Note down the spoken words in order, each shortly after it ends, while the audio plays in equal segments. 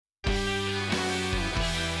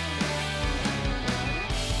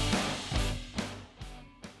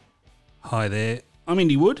Hi there, I'm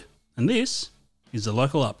Indy Wood, and this is the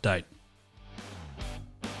Local Update.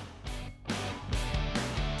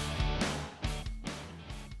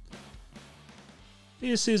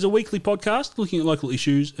 This is a weekly podcast looking at local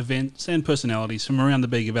issues, events, and personalities from around the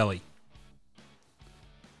Bega Valley.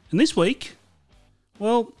 And this week,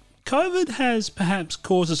 well, COVID has perhaps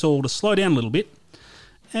caused us all to slow down a little bit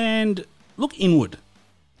and look inward.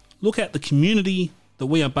 Look at the community that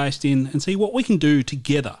we are based in and see what we can do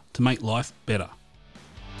together to make life better.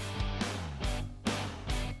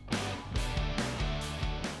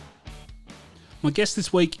 My guest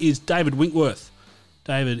this week is David Winkworth.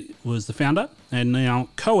 David was the founder and now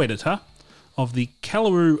co-editor of the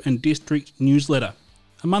Callaroo and District newsletter,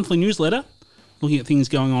 a monthly newsletter looking at things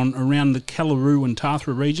going on around the Callaroo and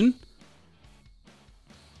Tathra region.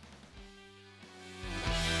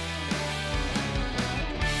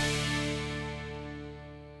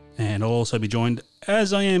 And I'll also be joined,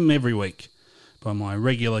 as I am every week, by my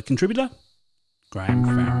regular contributor, Graham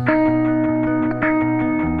Farron.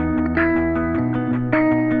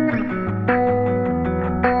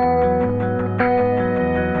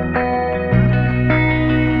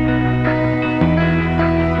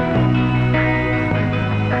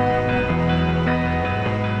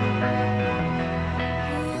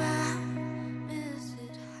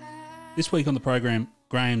 This week on the program,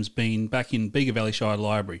 Graham's been back in Bega Valley Shire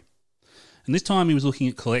Library, and this time he was looking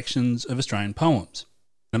at collections of Australian poems.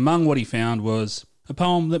 And among what he found was a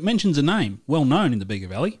poem that mentions a name well known in the Bega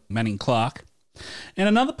Valley, Manning Clark, and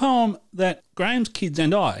another poem that Graham's kids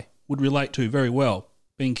and I would relate to very well,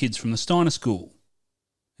 being kids from the Steiner School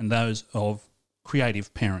and those of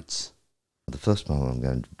creative parents. The first poem I'm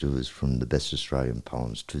going to do is from the Best Australian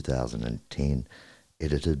Poems 2010,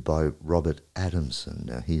 edited by Robert Adamson.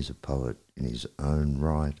 Now, he's a poet in his own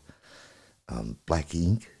right. Black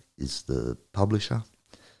Ink is the publisher,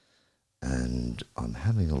 and I'm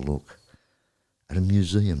having a look at a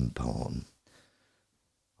museum poem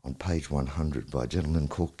on page 100 by a gentleman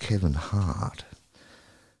called Kevin Hart.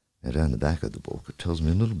 Now, down the back of the book, it tells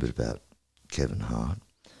me a little bit about Kevin Hart.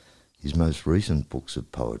 His most recent books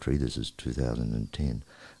of poetry, this is 2010,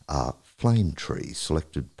 are Flame Tree,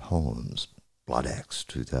 Selected Poems, Blood Axe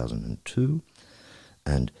 2002,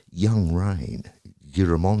 and Young Rain,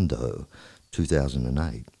 Giramondo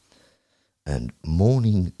 2008. And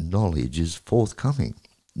Morning Knowledge is forthcoming,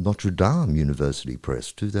 Notre Dame University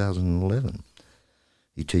Press 2011.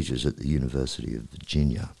 He teaches at the University of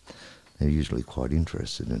Virginia. They're usually quite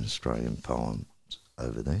interested in Australian poems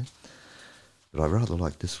over there. But I rather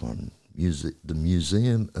like this one, The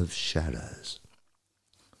Museum of Shadows.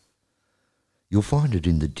 You'll find it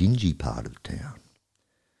in the dingy part of town.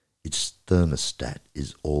 Its thermostat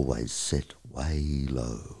is always set way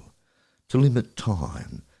low to limit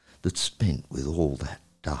time that's spent with all that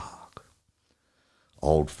dark.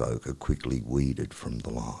 Old folk are quickly weeded from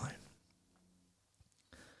the line.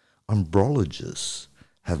 Umbrologists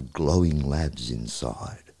have glowing labs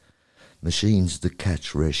inside, machines that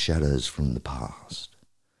catch rare shadows from the past.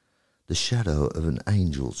 The shadow of an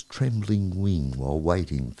angel's trembling wing while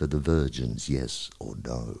waiting for the Virgin's yes or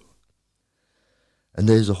no. And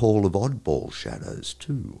there's a hall of oddball shadows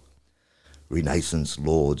too. Renaissance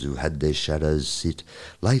lords who had their shadows sit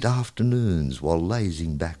late afternoons while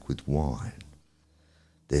lazing back with wine.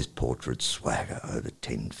 There's portrait swagger over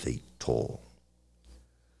 10 feet tall.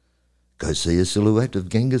 Go see a silhouette of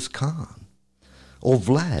Genghis Khan, or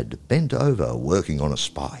Vlad bent over working on a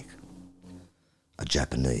spike. A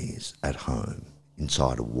Japanese at home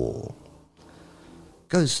inside a wall.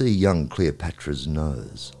 Go see young Cleopatra's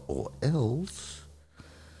nose, or else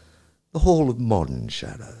the Hall of Modern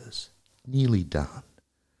Shadows, nearly done.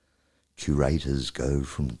 Curators go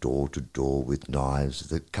from door to door with knives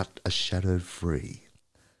that cut a shadow free.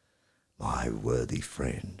 My worthy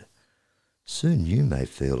friend, soon you may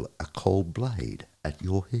feel a cold blade at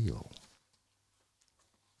your heel.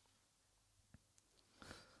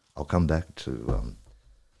 I'll come back to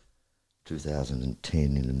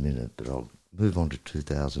 2010 in a minute, but I'll move on to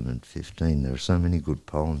 2015. There are so many good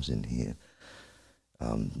poems in here.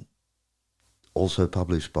 Also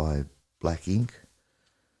published by Black Ink.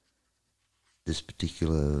 This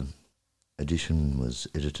particular edition was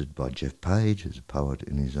edited by Jeff Page, who's a poet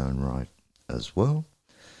in his own right as well.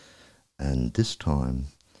 And this time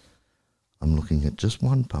I'm looking at just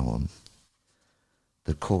one poem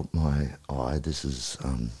that caught my eye. This is,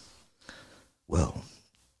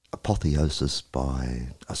 Apotheosis by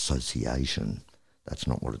Association. That's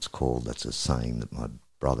not what it's called. That's a saying that my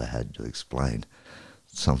brother had to explain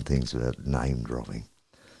some things about name dropping.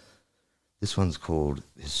 This one's called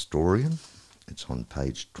Historian. It's on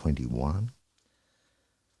page 21.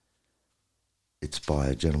 It's by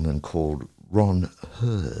a gentleman called Ron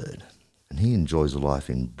Hurd, and he enjoys a life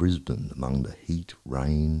in Brisbane among the heat,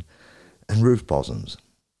 rain and roof possums.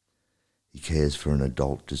 He cares for an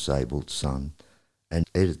adult disabled son and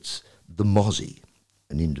edits The Mozzie,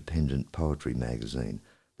 an independent poetry magazine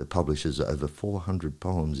that publishes over 400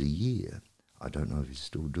 poems a year. I don't know if he's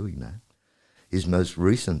still doing that. His most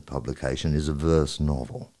recent publication is a verse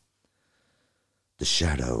novel, The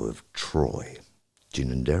Shadow of Troy,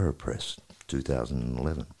 Ginninderra Press,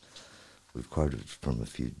 2011. We've quoted from a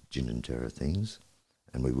few Ginninderra things,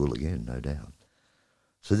 and we will again, no doubt.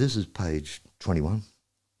 So this is page 21,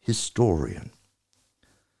 Historian.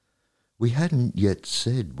 We hadn't yet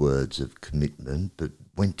said words of commitment, but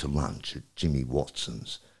went to lunch at Jimmy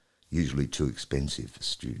Watson's, usually too expensive for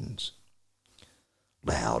students.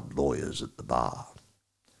 Loud lawyers at the bar.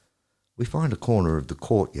 We find a corner of the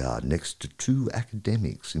courtyard next to two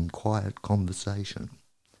academics in quiet conversation.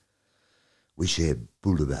 We share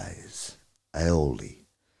bouillabaisse, aioli,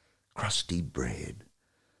 crusty bread,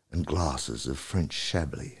 and glasses of French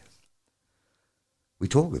Chablis. We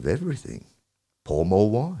talk of everything. Pour more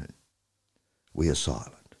wine. We are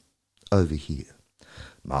silent. Over here.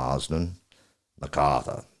 Marsden,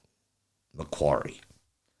 MacArthur, Macquarie.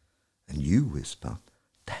 And you whisper,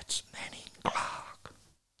 that's Manning Clark.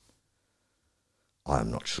 I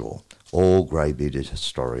am not sure. All grey-bearded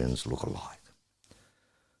historians look alike.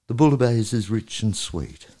 The bouillabaisse is rich and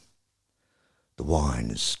sweet. The wine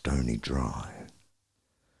is stony dry.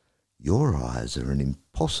 Your eyes are an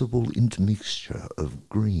impossible intermixture of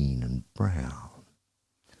green and brown.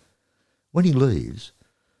 When he leaves,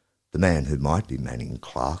 the man who might be Manning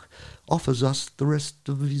Clark offers us the rest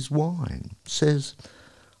of his wine, says,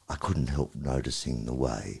 I couldn't help noticing the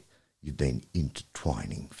way you've been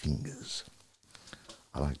intertwining fingers.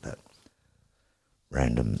 I like that.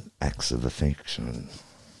 Random acts of affection.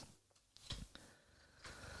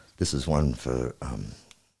 This is one for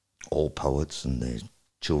all poets and their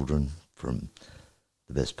children from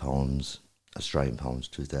the best poems, Australian Poems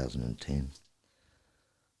 2010.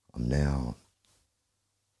 I'm now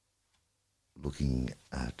looking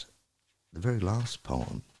at the very last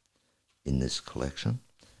poem in this collection.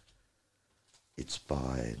 It's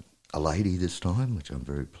by a lady this time, which I'm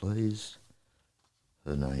very pleased.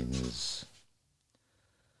 Her name is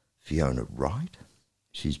Fiona Wright.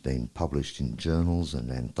 She's been published in journals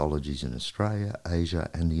and anthologies in Australia, Asia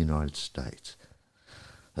and the United States.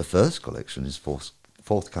 Her first collection is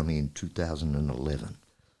forthcoming in 2011.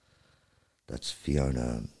 That's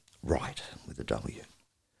Fiona Wright with a W.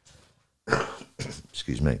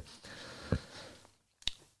 Excuse me.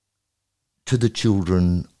 To the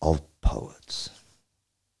Children of Poets,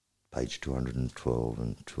 page 212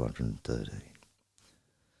 and 213.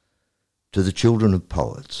 To the children of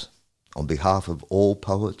poets, on behalf of all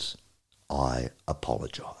poets, I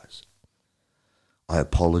apologise. I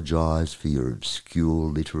apologise for your obscure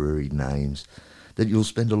literary names that you'll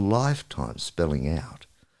spend a lifetime spelling out,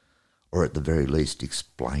 or at the very least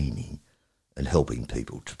explaining and helping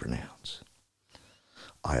people to pronounce.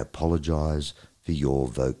 I apologise for your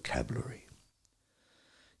vocabulary.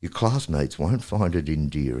 Your classmates won't find it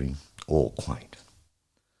endearing or quaint.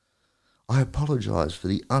 I apologise for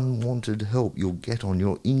the unwanted help you'll get on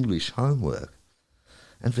your English homework,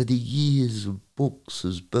 and for the years of books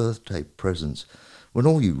as birthday presents when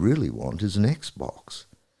all you really want is an Xbox,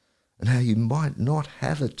 and how you might not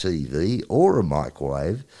have a TV or a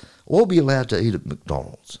microwave or be allowed to eat at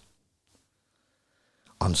McDonald's.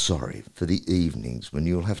 I'm sorry for the evenings when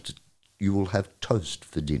you will have toast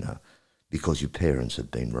for dinner because your parents have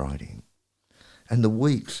been writing, and the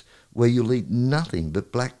weeks where you'll eat nothing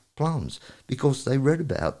but black plums because they read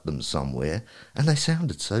about them somewhere and they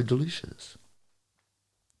sounded so delicious.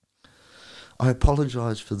 I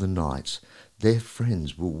apologise for the nights their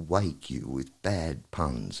friends will wake you with bad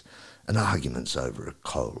puns and arguments over a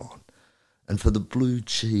colon, and for the blue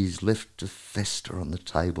cheese left to fester on the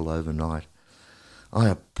table overnight. I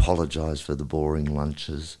apologise for the boring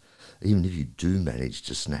lunches, even if you do manage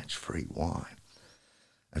to snatch free wine,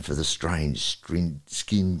 and for the strange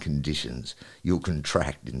skin conditions you'll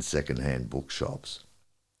contract in second-hand bookshops.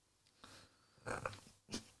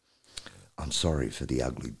 I'm sorry for the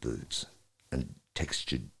ugly boots and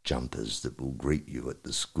textured jumpers that will greet you at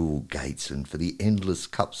the school gates, and for the endless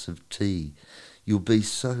cups of tea you'll be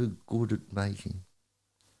so good at making.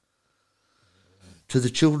 To the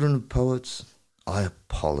children of poets, I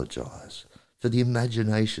apologise for the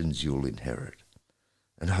imaginations you'll inherit,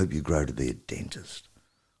 and hope you grow to be a dentist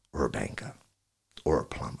or a banker or a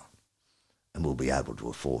plumber, and will be able to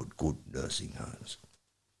afford good nursing homes.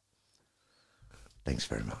 Thanks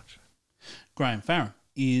very much. Graham Farren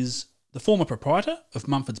is the former proprietor of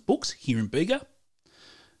Mumford's Books here in Bega.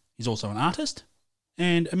 He's also an artist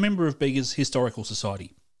and a member of Bega's Historical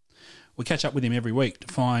Society. We catch up with him every week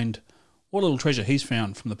to find what little treasure he's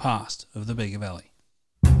found from the past of the Bega Valley.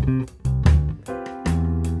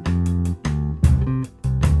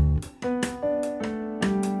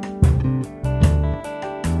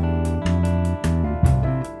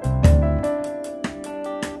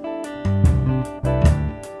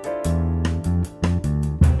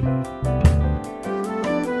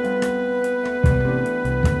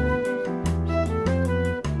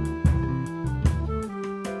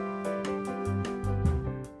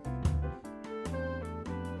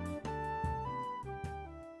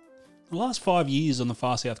 The last 5 years on the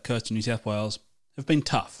far south coast of New South Wales have been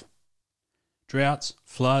tough. Droughts,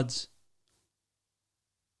 floods,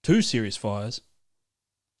 2 serious fires,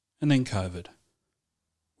 and then COVID.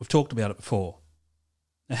 We've talked about it before.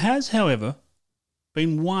 There has, however,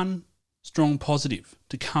 been one strong positive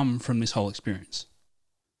to come from this whole experience.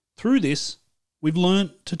 Through this, we've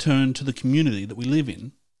learnt to turn to the community that we live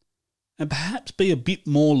in and perhaps be a bit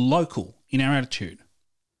more local in our attitude.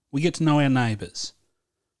 We get to know our neighbours.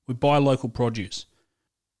 We buy local produce.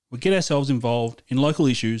 We get ourselves involved in local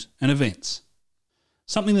issues and events.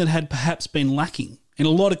 Something that had perhaps been lacking in a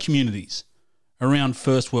lot of communities around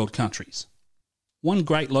first world countries. One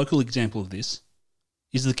great local example of this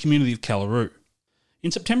is the community of Callaroo.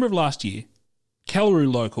 In September of last year,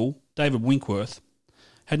 Callaroo local David Winkworth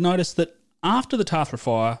had noticed that after the Tathra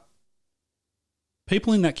fire,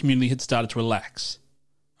 people in that community had started to relax.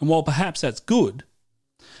 And while perhaps that's good,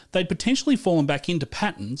 they'd potentially fallen back into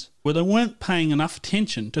patterns where they weren't paying enough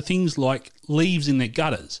attention to things like leaves in their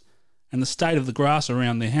gutters and the state of the grass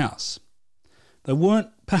around their house. They weren't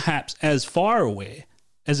perhaps as fire aware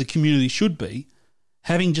as a community should be,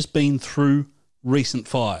 having just been through recent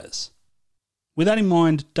fires. With that in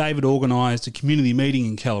mind, David organised a community meeting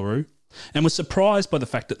in Callaroo and was surprised by the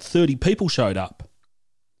fact that 30 people showed up.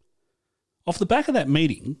 Off the back of that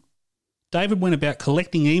meeting, David went about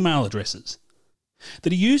collecting email addresses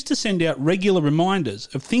that he used to send out regular reminders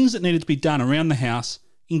of things that needed to be done around the house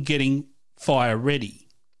in getting fire ready.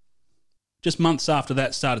 Just months after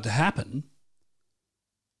that started to happen,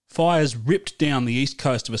 fires ripped down the east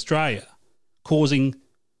coast of Australia, causing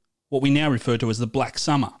what we now refer to as the Black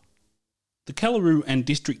Summer. The Callaroo and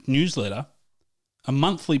District newsletter, a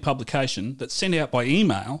monthly publication that's sent out by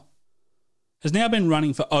email, has now been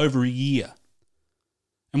running for over a year.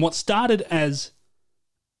 And what started as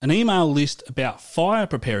an email list about fire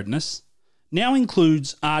preparedness now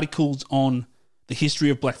includes articles on the history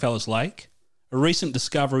of Blackfellas Lake, a recent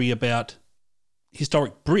discovery about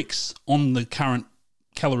historic bricks on the current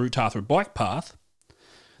Callaroo-Tathra bike path,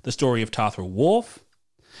 the story of Tathra Wharf,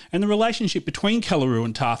 and the relationship between Callaroo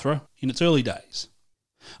and Tathra in its early days.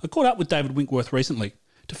 I caught up with David Winkworth recently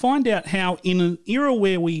to find out how, in an era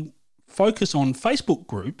where we focus on Facebook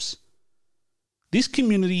groups, this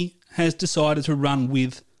community has decided to run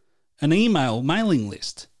with an email mailing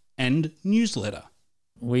list and newsletter.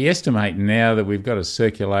 We estimate now that we've got a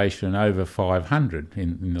circulation over 500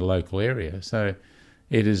 in the local area, so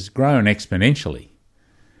it has grown exponentially.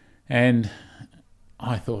 And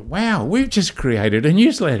I thought, wow, we've just created a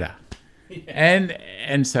newsletter. Yeah.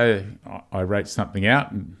 And so I wrote something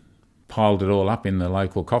out and piled it all up in the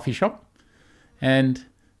local coffee shop, and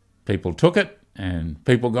people took it, and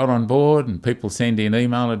people got on board, and people sent in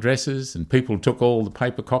email addresses, and people took all the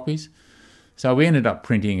paper copies. So we ended up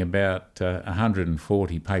printing about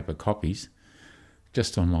 140 paper copies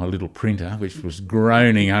just on my little printer, which was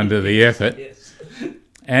groaning under the effort, yes.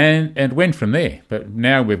 and went from there. But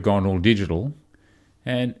now we've gone all digital,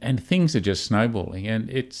 and things are just snowballing. And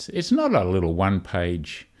it's not a little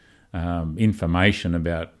one-page information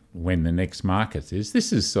about when the next market is.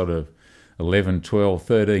 This is sort of 11, 12,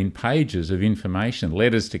 13 pages of information,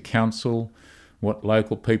 letters to council, what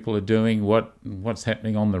local people are doing, what's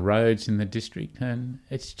happening on the roads in the district, and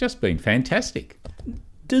it's just been fantastic.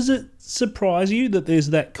 Does it surprise you that there's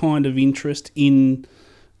that kind of interest in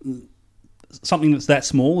something that's that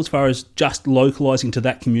small as far as just localising to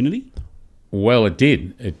that community? Well, it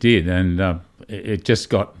did, and it just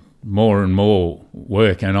got more and more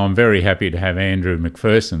work, and I'm very happy to have Andrew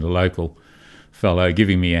McPherson, a local fellow,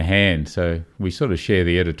 giving me a hand. So we sort of share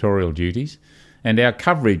the editorial duties, and our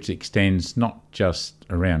coverage extends not just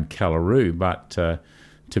around Callaroo, but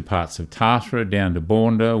to parts of Tathra, down to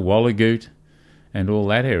Bournda, Wallagoot, and all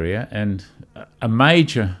that area. And a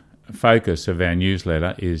major focus of our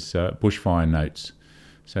newsletter is bushfire notes.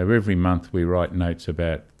 So every month we write notes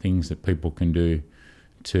about things that people can do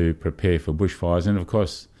to prepare for bushfires. And of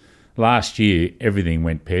course, last year everything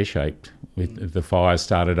went pear-shaped. The fire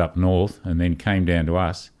started up north and then came down to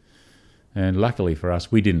us. And luckily for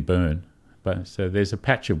us, we didn't burn. But so there's a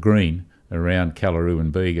patch of green around Callaroo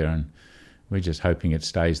and Bega, and we're just hoping it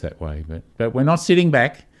stays that way. But we're not sitting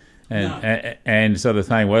back and sort of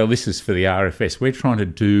saying, well, this is for the RFS. We're trying to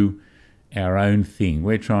do our own thing.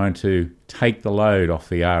 We're trying to take the load off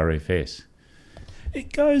the RFS.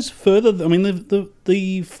 It goes further. I mean,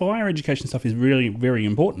 the fire education stuff is really very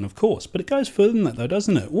important, of course, but it goes further than that, though,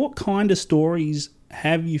 doesn't it? What kind of stories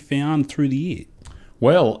have you found through the year?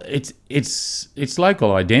 Well, it's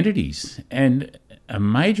local identities, and a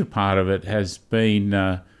major part of it has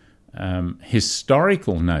been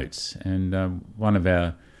historical notes. And one of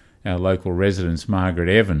our local residents, Margaret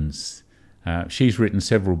Evans, she's written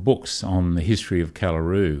several books on the history of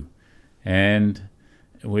Callaroo, and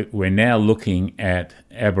we're now looking at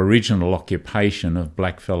Aboriginal occupation of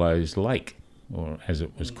Blackfellows Lake, or as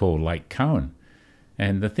it was called, Lake Cohen.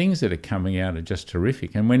 And the things that are coming out are just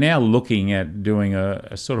terrific. And we're now looking at doing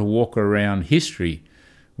a sort of walk around history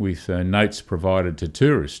with notes provided to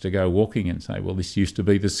tourists to go walking and say, well, this used to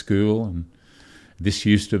be the school and this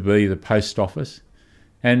used to be the post office.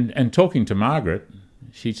 And talking to Margaret,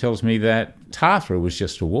 she tells me that Tathra was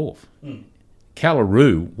just a wharf.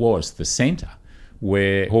 Callaroo was the centre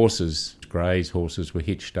where horses grazed, horses were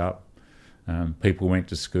hitched up, people went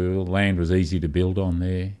to school, land was easy to build on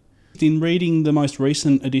there. In reading the most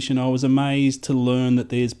recent edition, I was amazed to learn that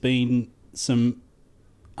there's been some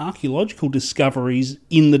archaeological discoveries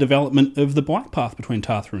in the development of the bike path between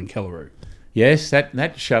Tathra and Callaroo. Yes,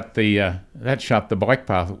 that shut the bike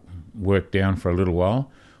path work down for a little while.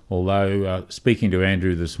 Although speaking to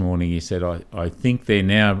Andrew this morning, he said, I think they're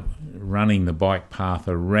now running the bike path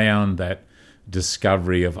around that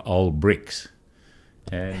discovery of old bricks.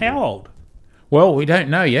 And how old? Well, we don't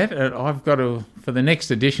know yet. For the next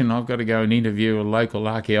edition, I've got to go and interview a local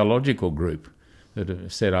archaeological group that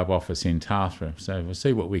have set up office in Tathra. So we'll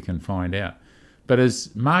see what we can find out. But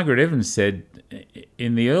as Margaret Evans said,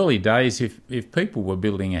 in the early days, if people were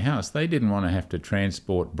building a house, they didn't want to have to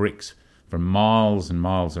transport bricks from miles and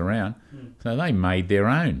miles around. So they made their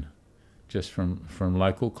own just from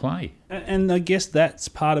local clay. And I guess that's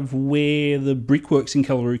part of where the brickworks in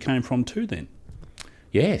Callaroo came from too then.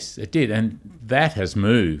 Yes, it did, and that has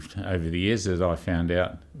moved over the years, as I found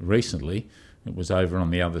out recently. It was over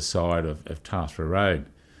on the other side of Tathra Road,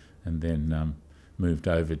 and then moved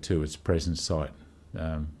over to its present site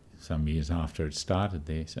some years after it started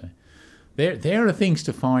there. So there are things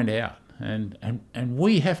to find out, and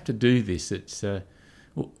we have to do this. It's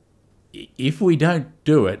if we don't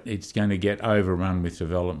do it, it's going to get overrun with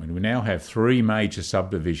development. We now have 3 major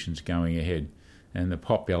subdivisions going ahead, and the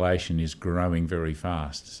population is growing very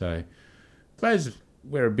fast. So I suppose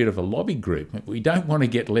we're a bit of a lobby group. We don't want to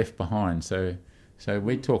get left behind. So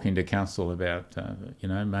we're talking to council about,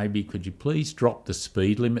 maybe could you please drop the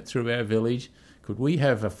speed limit through our village? Could we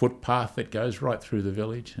have a footpath that goes right through the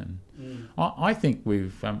village? And I think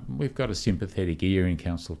we've got a sympathetic ear in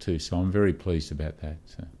council too, so I'm very pleased about that.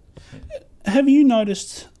 So. Have you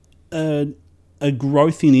noticed a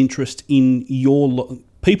growth in interest in your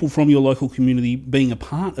people from your local community being a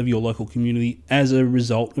part of your local community as a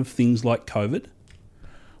result of things like COVID?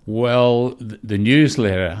 Well, the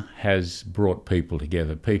newsletter has brought people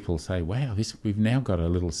together. People say, wow, we've now got a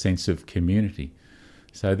little sense of community.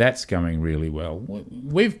 So that's going really well.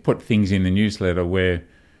 We've put things in the newsletter where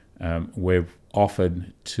we've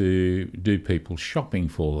offered to do people's shopping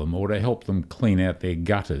for them or to help them clean out their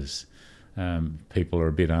gutters. People are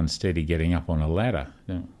a bit unsteady getting up on a ladder.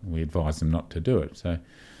 We advise them not to do it.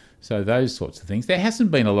 So those sorts of things. There hasn't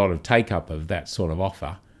been a lot of take-up of that sort of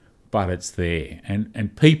offer, but it's there.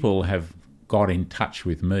 And people have got in touch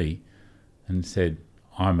with me and said,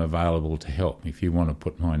 I'm available to help if you want to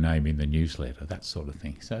put my name in the newsletter, that sort of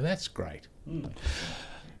thing. So that's great.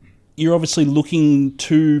 You're obviously looking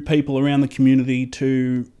to people around the community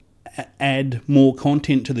to add more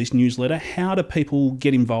content to this newsletter. How do people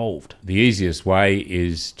get involved? The easiest way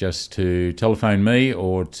is just to telephone me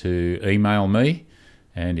or to email me.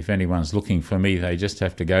 And if anyone's looking for me, they just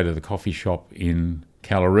have to go to the coffee shop in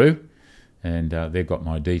Callaroo, and they've got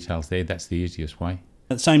my details there. That's the easiest way.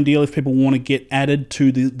 Same deal if people want to get added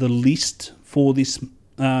to the list for this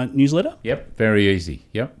newsletter? Yep, very easy.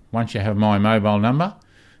 Yep. Once you have my mobile number,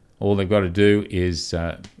 all they've got to do is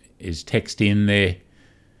text in their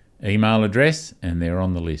email address and they're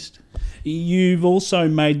on the list. You've also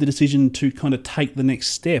made the decision to kind of take the next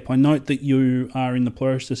step. I note that you are in the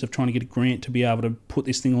process of trying to get a grant to be able to put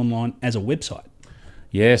this thing online as a website.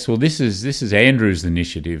 Yes, well, this is Andrew's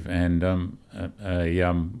initiative, and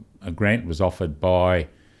a grant was offered by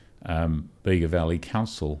Bega Valley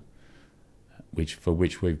Council, for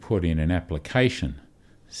which we've put in an application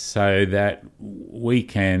so that we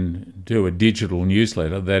can do a digital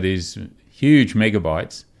newsletter that is huge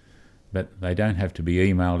megabytes, but they don't have to be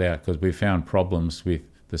emailed out, because we've found problems with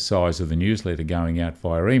the size of the newsletter going out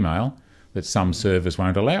via email that some servers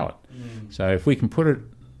won't allow it. So if we can put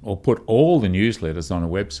all the newsletters on a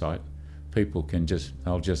website, people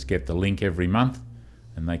they'll just get the link every month,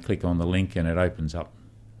 and they click on the link and it opens up,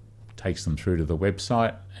 takes them through to the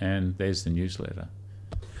website, and there's the newsletter.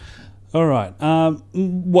 All right.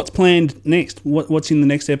 What's planned next? What's in the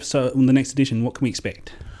next episode, in the next edition? What can we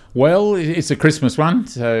expect? Well, it's a Christmas one,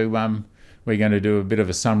 so we're going to do a bit of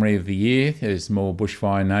a summary of the year. There's more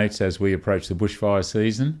bushfire notes as we approach the bushfire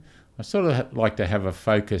season. I sort of like to have a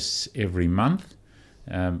focus every month.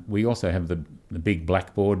 We also have the big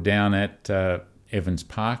blackboard down at Evans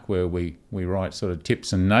Park, where we write sort of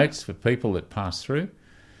tips and notes for people that pass through.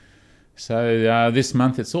 So this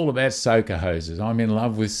month it's all about soaker hoses. I'm in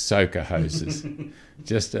love with soaker hoses.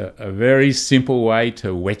 Just a very simple way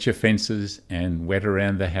to wet your fences and wet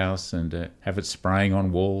around the house, and have it spraying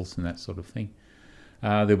on walls and that sort of thing.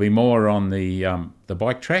 There'll be more on the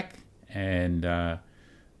bike track, and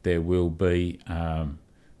there will be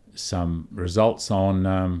some results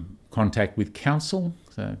on contact with council.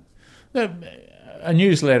 So a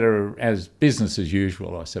newsletter as business as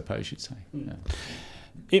usual, I suppose you'd say. Yeah.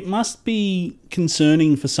 It must be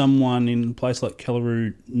concerning for someone in a place like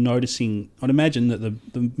Kellaroo noticing, I'd imagine that the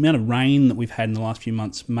amount of rain that we've had in the last few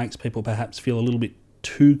months makes people perhaps feel a little bit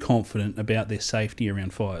too confident about their safety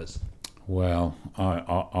around fires. Well,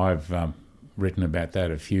 I've written about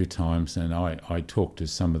that a few times, and I talked to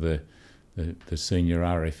some of the senior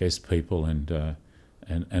RFS people and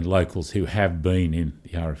locals who have been in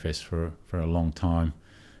the RFS for a long time,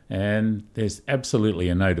 and there's absolutely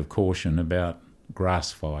a note of caution about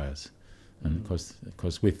grass fires, and of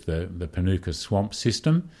course with the Panuka swamp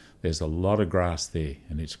system, there's a lot of grass there,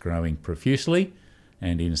 and it's growing profusely,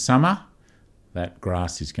 and in summer that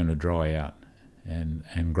grass is going to dry out, and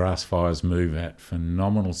grass fires move at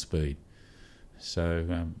phenomenal speed. So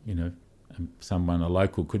a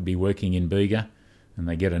local could be working in Bega, and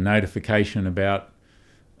they get a notification about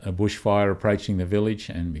a bushfire approaching the village,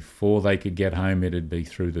 and before they could get home it'd be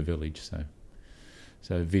through the village.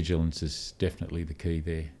 So vigilance is definitely the key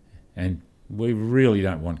there. And we really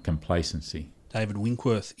don't want complacency. David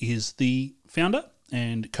Winkworth is the founder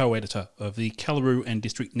and co-editor of the Kellaroo and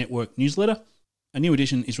District Network newsletter. A new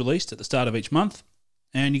edition is released at the start of each month,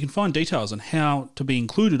 and you can find details on how to be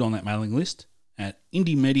included on that mailing list at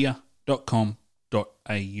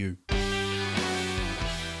indiemedia.com.au.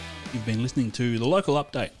 You've been listening to The Local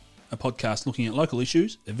Update, a podcast looking at local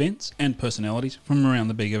issues, events and personalities from around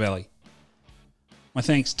the Bega Valley. My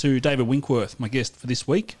thanks to David Winkworth, my guest for this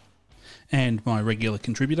week, and my regular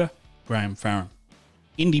contributor, Graham Farren.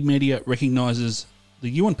 Indie Media recognises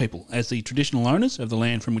the Yuin people as the traditional owners of the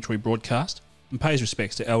land from which we broadcast, and pays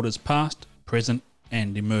respects to elders past, present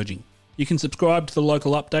and emerging. You can subscribe to The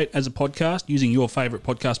Local Update as a podcast using your favourite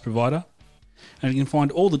podcast provider, and you can find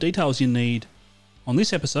all the details you need on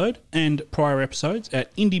this episode and prior episodes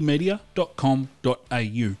at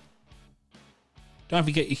indiemedia.com.au. Don't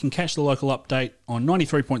forget you can catch The Local Update on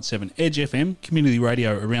 93.7 Edge FM, community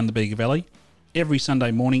radio around the Bega Valley, every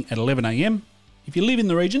Sunday morning at 11 a.m. If you live in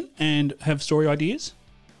the region and have story ideas,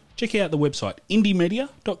 check out the website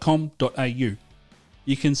indiemedia.com.au.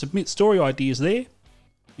 You can submit story ideas there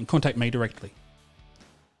and contact me directly.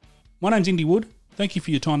 My name's Indy Wood. Thank you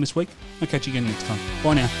for your time this week. I'll catch you again next time.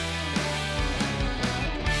 Bye now.